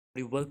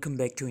Welcome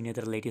back to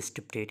another latest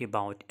update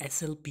about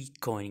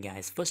SLP coin,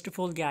 guys. First of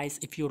all, guys,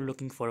 if you're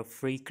looking for a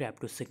free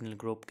crypto signal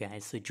group,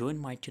 guys, so join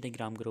my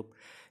Telegram group.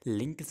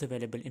 Link is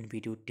available in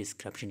video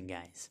description,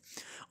 guys.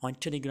 On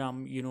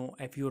Telegram,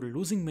 if you're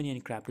losing money in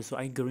crypto, so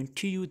I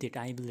guarantee you that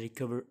I will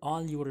recover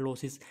all your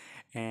losses,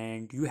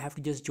 and you have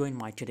to just join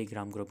my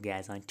Telegram group,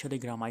 guys. On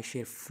Telegram, I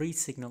share free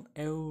signal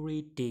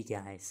every day,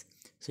 guys.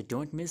 So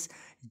don't miss.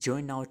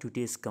 Join now.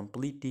 Today is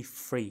completely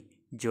free.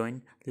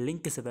 Join,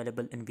 link is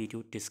available in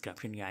video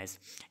description, guys.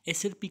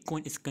 SLP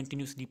coin is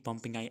continuously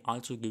pumping. I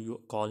also give you a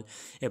call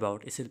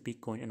about SLP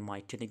coin in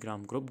my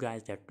Telegram group,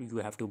 guys, that you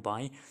have to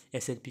buy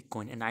SLP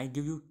coin, and I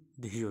give you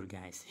the here,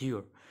 guys,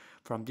 here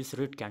from this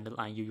red candle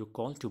I give you a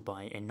call to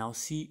buy, and now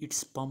see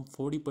it's pumped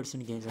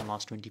 40% gains in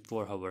last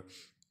 24 hours.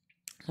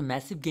 So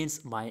massive gains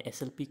by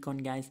SLP coin,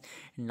 guys.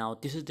 Now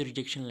this is the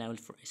rejection level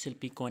for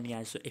SLP coin,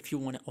 guys. So if you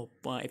want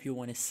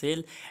to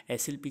sell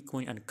SLP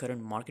coin on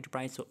current market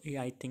price, so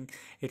yeah, I think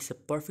it's a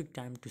perfect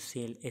time to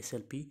sell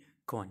SLP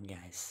coin,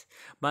 guys.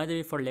 By the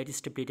way, for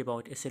latest update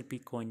about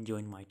SLP coin,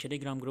 join my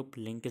Telegram group.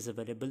 Link is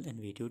available in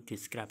video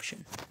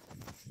description.